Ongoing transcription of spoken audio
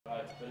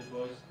Ready,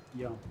 boys?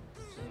 Yeah.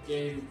 So the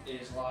game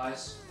is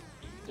lies.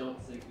 If you don't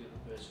think the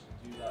other person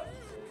can do that,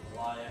 you're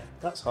a liar.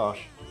 That's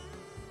harsh.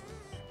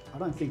 I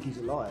don't think he's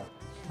a liar.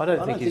 I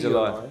don't think he's a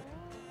liar.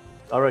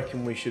 I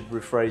reckon we should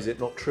rephrase it,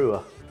 not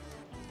truer.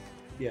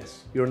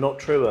 Yes. You're not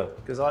truer,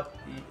 because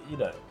you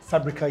know.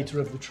 Fabricator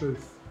of the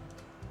truth.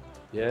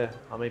 Yeah,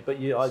 I mean, but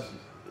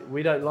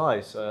we don't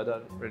lie, so I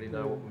don't really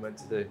know what we're meant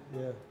to do.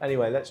 Yeah.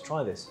 Anyway, let's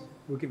try this.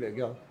 We'll give it a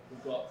go.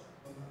 We've got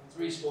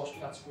 3 squash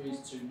categories,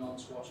 2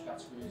 non-squash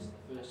categories.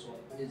 The first one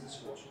is the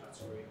squash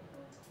category.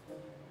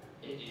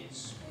 It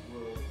is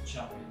World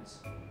Champions.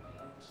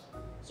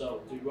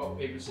 So, do rock,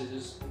 paper,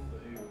 scissors for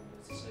who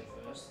wants to say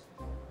first.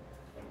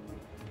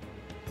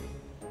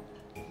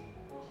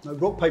 No,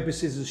 rock, paper,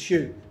 scissors,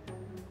 shoot.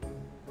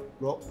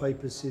 Rock,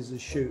 paper,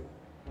 scissors, shoot.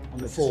 On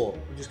the 4.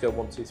 We just go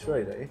 1, 2,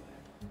 3, don't you?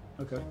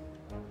 Okay.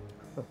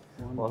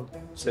 1,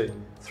 2,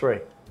 3.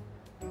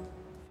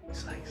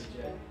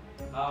 BJ,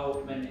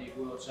 how many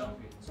world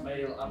champions,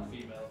 male and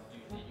female, do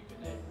you think you can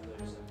name for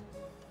those?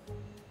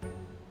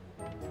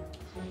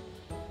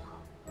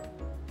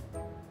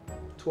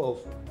 12.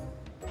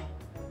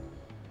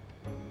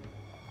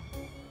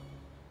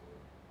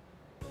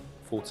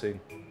 14.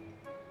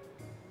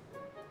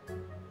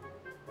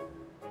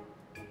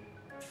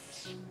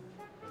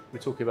 We're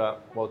talking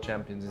about world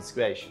champions in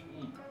squash.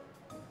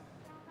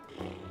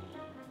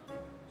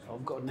 So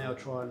I've got to now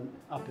try and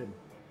up him.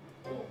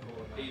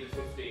 Either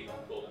 15 or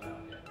calling out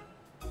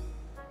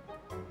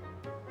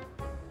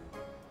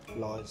again.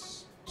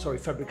 Lies. Sorry,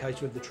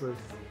 fabricator of the truth.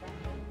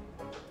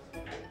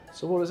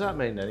 So what does that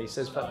mean then? He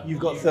says You've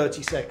got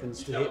 30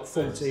 seconds to hit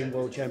 14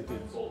 world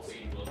champions.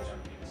 14 world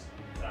champions.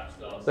 That's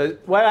done.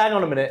 well, hang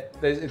on a minute.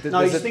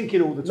 No, he's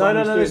thinking all the time.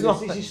 No, he's there's not.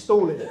 This is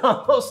stalling.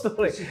 I'm not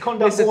stalling. This is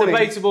conduct It's a warning.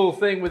 debatable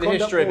thing with the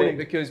Conduct history of warning. it,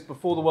 because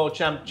before the World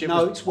Championship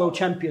No, was... it's world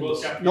champions,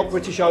 World champions, not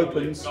British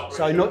Opens,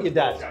 so not your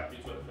dad.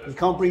 You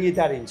can't bring your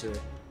dad into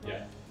it.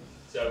 Yeah.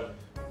 So,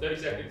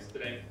 30 seconds to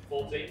name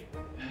 14.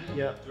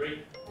 Yeah.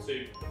 3,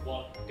 2,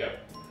 1, go.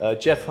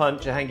 Jeff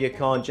Hunt, Jahangir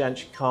Khan,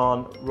 Jansh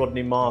Khan,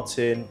 Rodney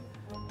Martin,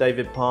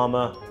 David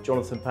Palmer,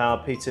 Jonathan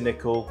Power, Peter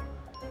Nicol,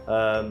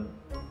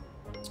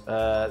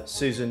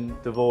 Susan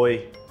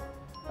Devoy,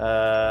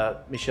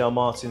 Michelle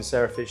Martin,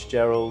 Sarah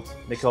Fitzgerald,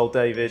 Nicole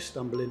David,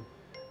 Stumbling.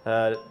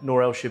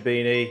 Noor El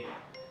Shabini,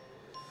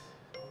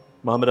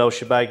 Mohammed El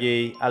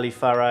Shabaghi, Ali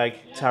Farag,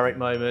 Tariq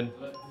Momin.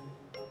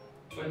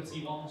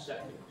 21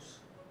 seconds.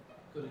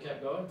 Could have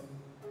kept going.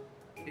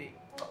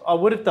 I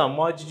would have done.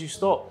 Why did you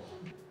stop?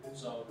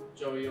 So,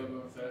 Joey, you're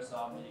going first.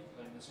 How many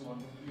claim this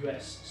one?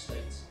 US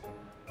states.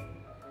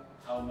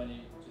 How many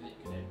do you think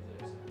you can name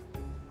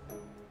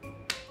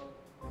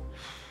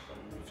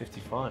for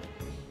 55.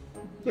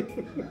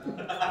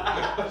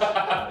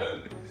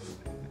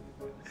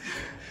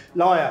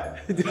 Liar.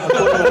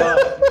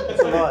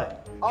 It's a lie.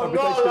 I'm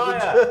not a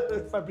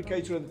liar.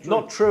 Fabricator of the truth.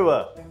 Not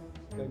truer.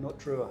 Okay, not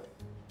truer.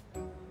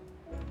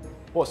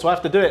 What, so I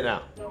have to do it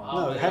now?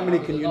 No, how many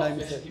can you name?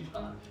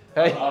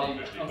 Hey? How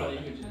many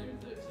could you name in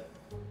 30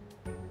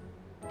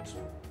 seconds?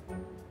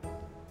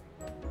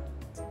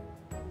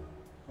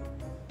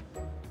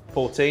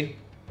 14.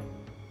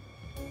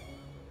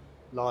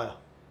 Liar.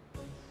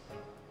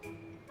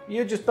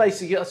 You're just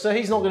basically, so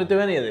he's not going to do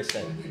any of this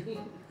then?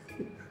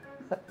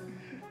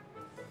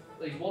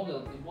 He's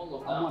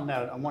 1-0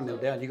 down. I'm 1-0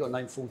 down. You've got to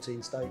name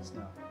 14 states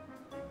now.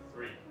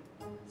 3,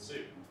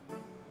 2,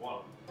 1,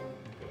 go.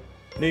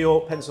 New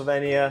York,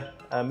 Pennsylvania,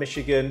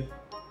 Michigan,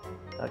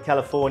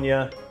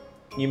 California,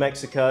 New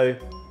Mexico,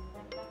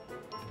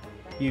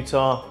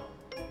 Utah,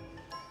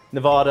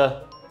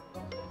 Nevada,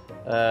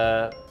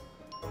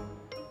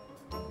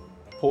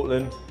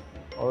 Portland,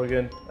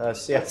 Oregon,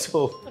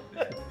 Seattle,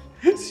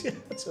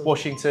 Seattle.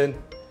 Washington,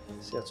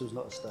 Seattle's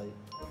not a state.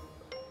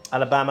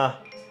 Alabama,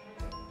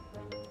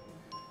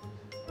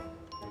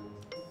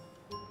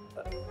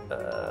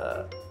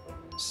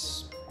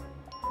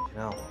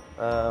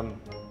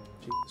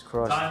 Jesus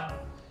Christ. Time.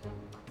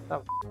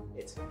 Oh,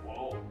 it. 1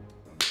 all.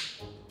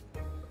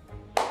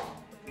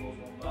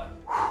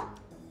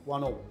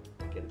 1-1.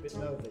 Get a bit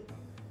nervy.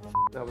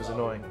 That was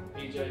annoying.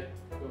 PJ,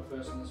 go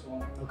first on this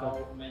one. Okay.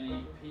 How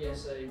many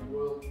PSA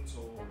World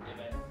Tour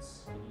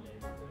events can you name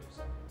in 30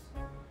 seconds?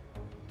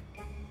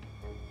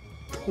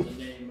 What's the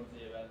name of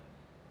the event?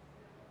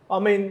 I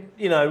mean,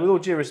 you know, with all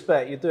due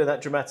respect, you're doing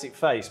that dramatic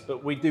face,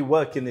 but we do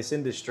work in this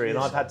industry, and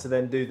Yes. I've had to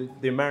then do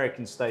the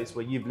American states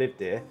where you've lived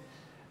here,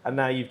 and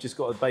now you've just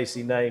got to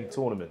basically name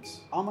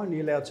tournaments. I'm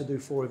only allowed to do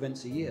 4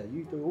 events a year.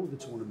 You do all the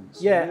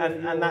tournaments. Yeah,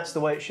 and that's the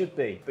way it should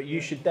be, but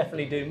you should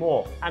definitely do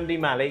more. Andy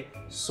Malley,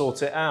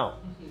 sort it out.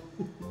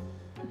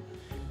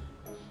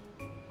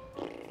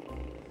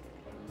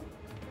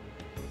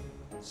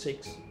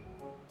 Six.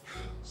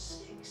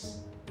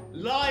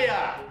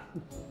 Liar!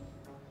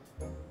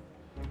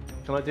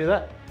 Can I do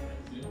that?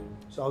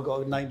 So I've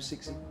got to name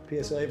 6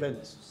 PSA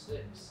events.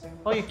 6.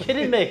 Oh, you're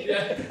kidding me?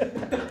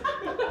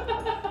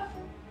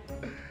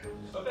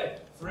 Okay,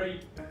 3,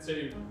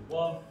 2,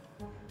 1.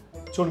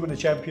 Tournament of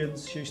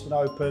Champions, Houston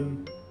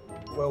Open,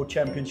 World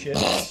Championship,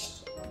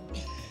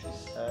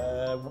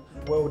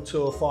 World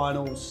Tour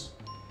finals,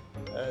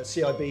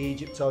 CIB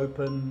Egypt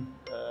Open,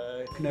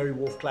 Canary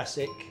Wharf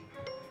Classic.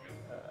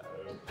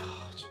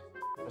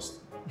 It's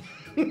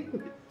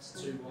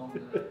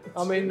 2-1.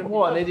 I mean,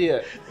 what an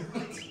idiot.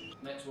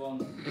 Next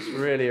one. It's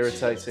really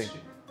irritating.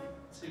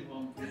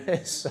 2-1.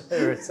 It's so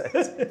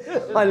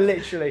irritating. I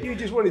literally, You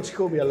just wanted to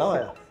call me a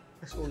liar.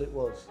 That's all it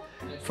was.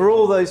 for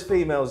all those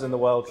females in the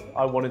world,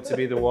 I wanted to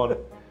be the one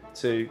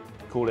to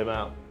call him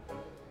out.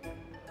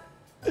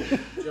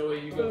 Joey,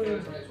 you go for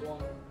the next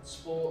one.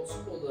 Sports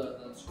other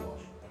than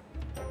squash.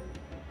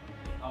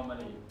 How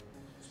many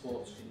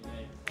sports can you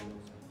name?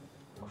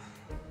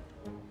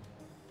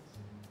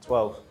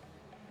 12.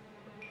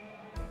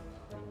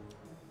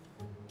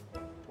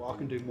 Well, I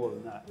can do more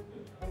than that.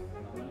 How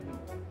many more?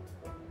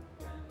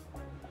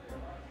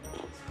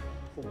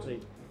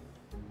 14,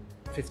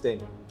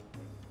 15.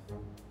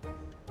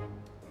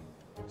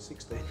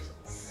 16.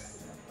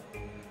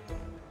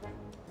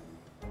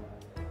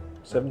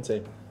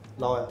 17.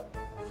 Liar.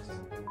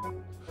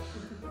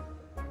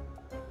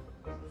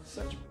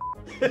 Such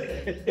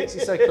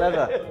It's so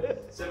clever.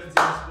 17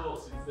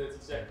 sports in 30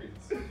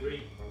 seconds.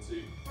 3,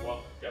 2, 1,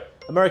 go.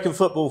 American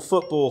football,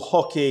 football,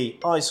 hockey,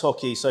 ice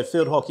hockey, so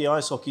field hockey,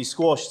 ice hockey,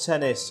 squash,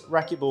 tennis,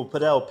 racquetball,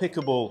 padel,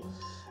 pickleball,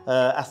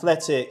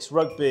 athletics,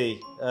 rugby,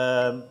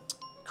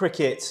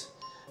 cricket,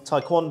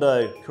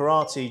 taekwondo,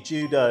 karate,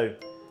 judo,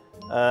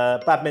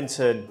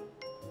 badminton,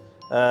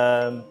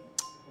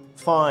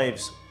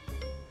 fives,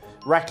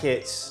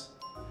 rackets,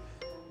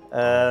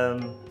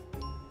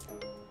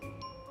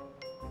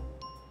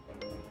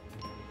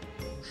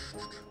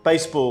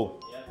 baseball.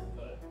 Yeah,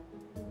 got it.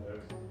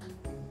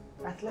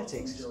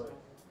 Athletics. Does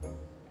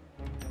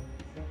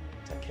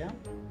that count?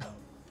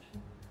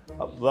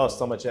 Last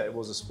time I checked, it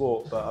was a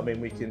sport, but I mean,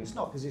 we can. It's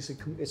not, because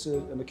it's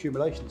an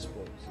accumulation of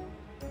sports.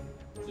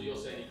 So you're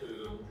saying you could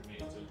have done 100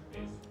 metres, 200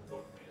 metres,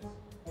 400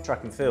 metres?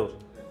 Track and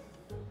field.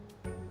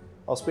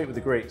 I'll speak with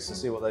the Greeks and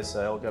see what they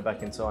say. I'll go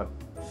back in time.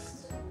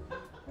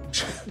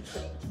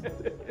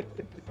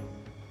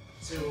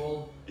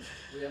 2-all.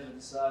 We haven't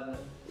decided.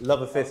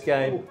 Love a fifth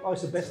game. Oh,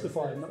 it's the best of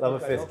 5.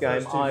 Love a fifth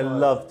game. I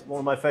loved, one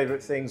of my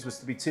favourite things was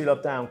to be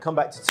 2-love down, come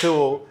back to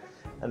 2-all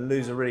and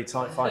lose a really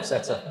tight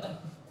 5-setter.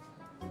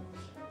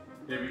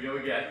 Here we go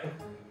again.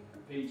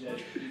 PJ,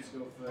 you need to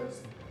go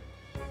first.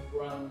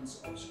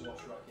 Brands of squash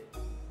racket.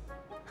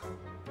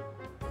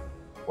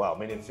 Well, I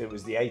mean, if it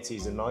was the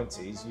 80s and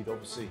 90s, you'd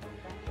obviously,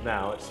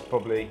 now it's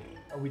probably,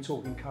 Are we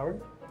talking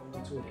current? Or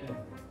are we talking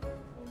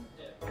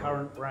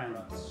current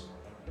brands?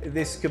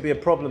 this could be a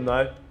problem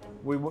though.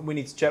 We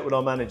need to check with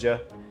our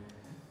manager.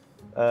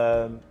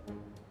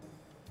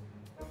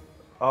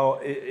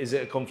 Is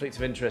it a conflict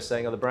of interest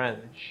saying other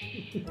brand?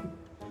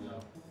 No.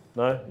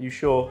 No? You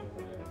sure?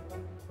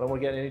 Don't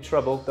want to get in any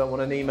trouble. Don't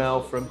want an email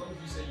from. As long as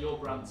you say your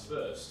brands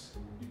first,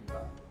 you can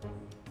back.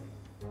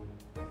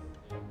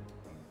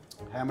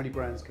 How many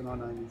brands can I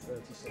name in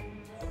 30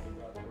 seconds?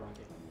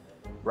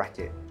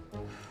 Racket.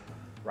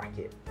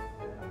 Racket.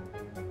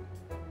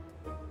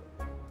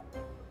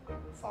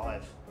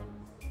 5.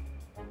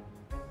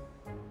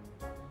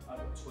 I've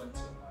got 20 on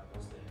my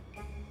list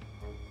here.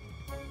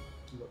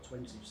 You've got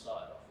 20. You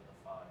started off with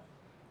a 5.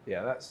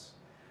 Yeah, that's.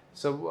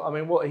 So, I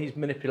mean, what, he's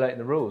manipulating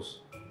the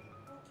rules.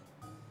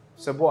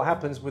 So what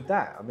happens with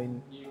that? I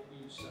mean. You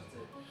just have to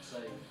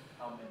say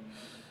how many you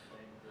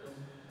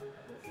can name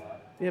above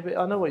 5. Yeah, but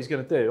I know what he's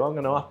going to do. I'm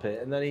going to up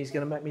it, and then he's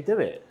going to make me do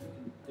it.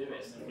 Do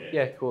it.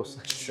 Yeah, of course.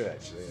 That's true,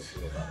 actually.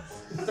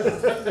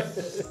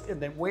 And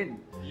then win.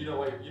 You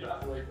don't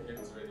have to wait for him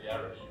to win the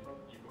arrow,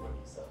 you can win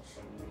yourself.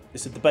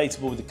 It's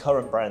debatable with the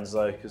current brands,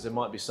 though, because there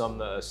might be some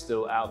that are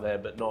still out there,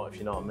 but not, if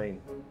you know what I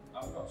mean.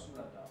 I've got some of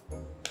that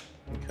down.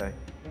 Okay.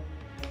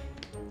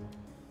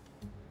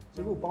 It's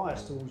a real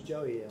bias towards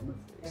Joey here.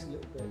 It's a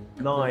little bit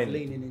 9.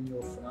 leaning in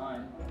your front.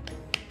 9.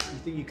 You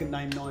think you can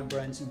name 9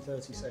 brands in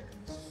 30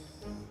 seconds?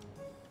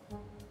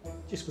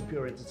 Just for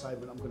pure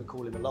entertainment, I'm going to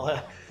call him a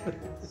liar.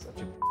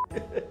 Such a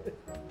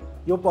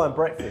You're buying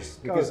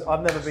breakfast because Go.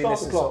 I've never been Start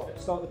this the clock.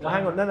 insulted. Start the No, clock.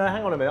 hang on, no,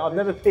 hang on a minute. I've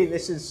never been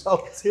this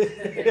insulted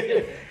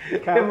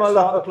Count, in my start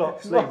life. the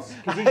clock, please.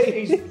 Because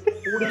he's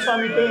all the time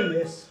he's doing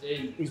this,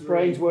 his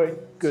brain's working.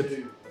 Good.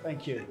 2,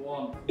 Thank you.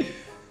 1.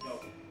 Go.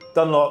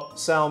 Dunlop,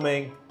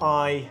 Salming,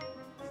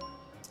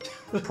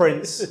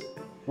 Prince,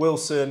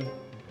 Wilson,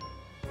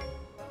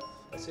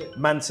 That's it.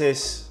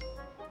 Mantis.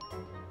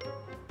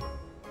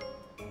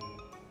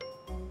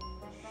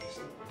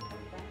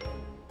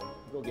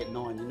 You've got to get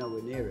 9, you're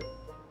nowhere near it.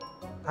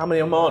 How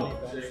many am I on?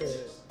 About 30.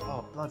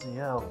 Oh, bloody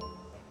hell.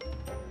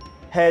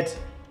 Head.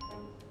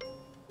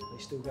 Are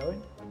they still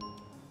going?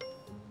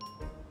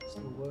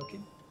 Still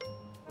working?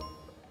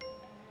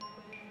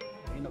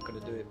 You're not going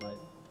to do it, mate.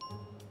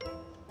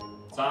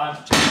 Time.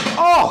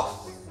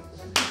 Oh!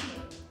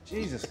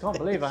 Jesus, can't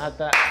believe I had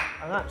an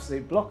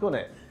absolute block on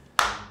it.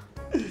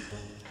 Could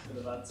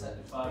have had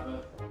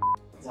Technifiber.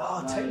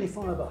 Oh,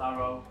 Technifiber.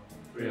 Arrow.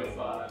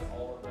 305.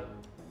 All of them.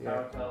 Yeah.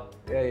 Caracal.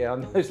 Yeah, I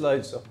know there's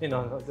loads. I mean,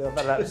 I've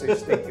had an absolute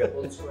stinker.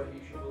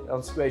 Unsquishable.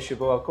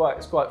 Unsquishable.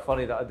 It's quite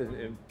funny that I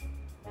didn't.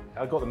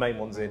 I got the main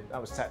ones in.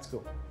 That was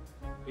tactical.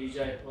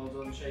 PJ, well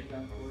done, shake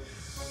hand, boy.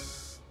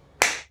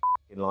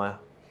 Liar.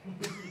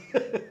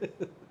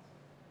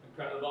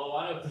 Crack the bottle of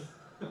wine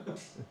open.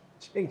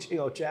 Ching ching,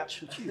 old chap.